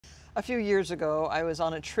A few years ago, I was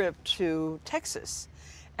on a trip to Texas,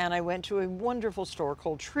 and I went to a wonderful store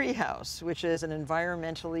called Treehouse, which is an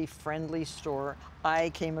environmentally friendly store.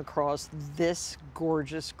 I came across this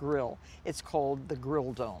gorgeous grill. It's called the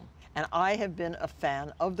Grill Dome. And I have been a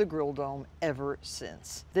fan of the Grill Dome ever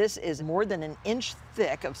since. This is more than an inch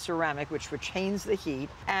thick of ceramic, which retains the heat,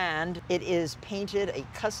 and it is painted a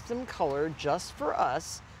custom color just for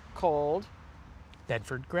us called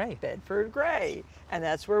Bedford Gray. Bedford Gray. And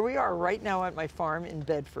that's where we are right now at my farm in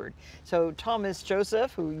Bedford. So Thomas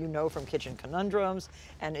Joseph, who you know from Kitchen Conundrums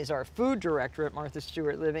and is our food director at Martha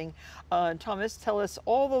Stewart Living. Thomas, tell us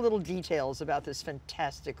all the little details about this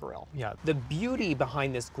fantastic grill. Yeah, the beauty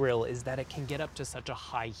behind this grill is that it can get up to such a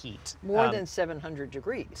high heat. More than 700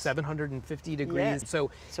 degrees. 750 degrees. Yes.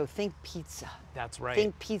 So think pizza. That's right.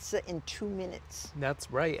 Think pizza in 2 minutes. That's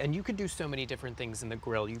right. And you could do so many different things in the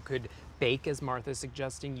grill. You could bake, as Martha's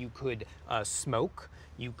suggesting. You could smoke.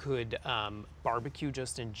 You could barbecue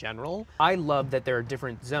just in general. I love that there are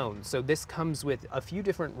different zones. So this comes with a few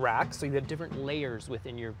different racks. So you have different layers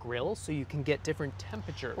within your grill so you can get different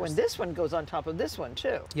temperatures. Oh, and this one goes on top of this one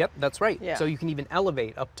too. Yep, that's right. Yeah. So you can even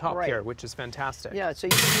elevate up top Right. here, which is fantastic. Yeah, so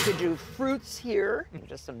you could do fruits here.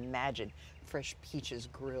 Just imagine fresh peaches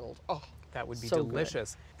grilled. Oh, that would be so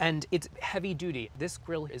delicious. Good. And it's heavy duty. This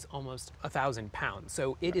grill is almost 1,000 pounds.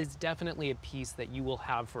 So it is definitely a piece that you will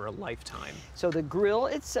have for a lifetime. So the grill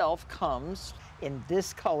itself comes in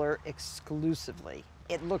this color exclusively.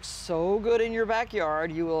 It looks so good in your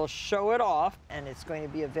backyard. You will show it off, and it's going to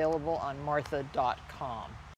be available on martha.com.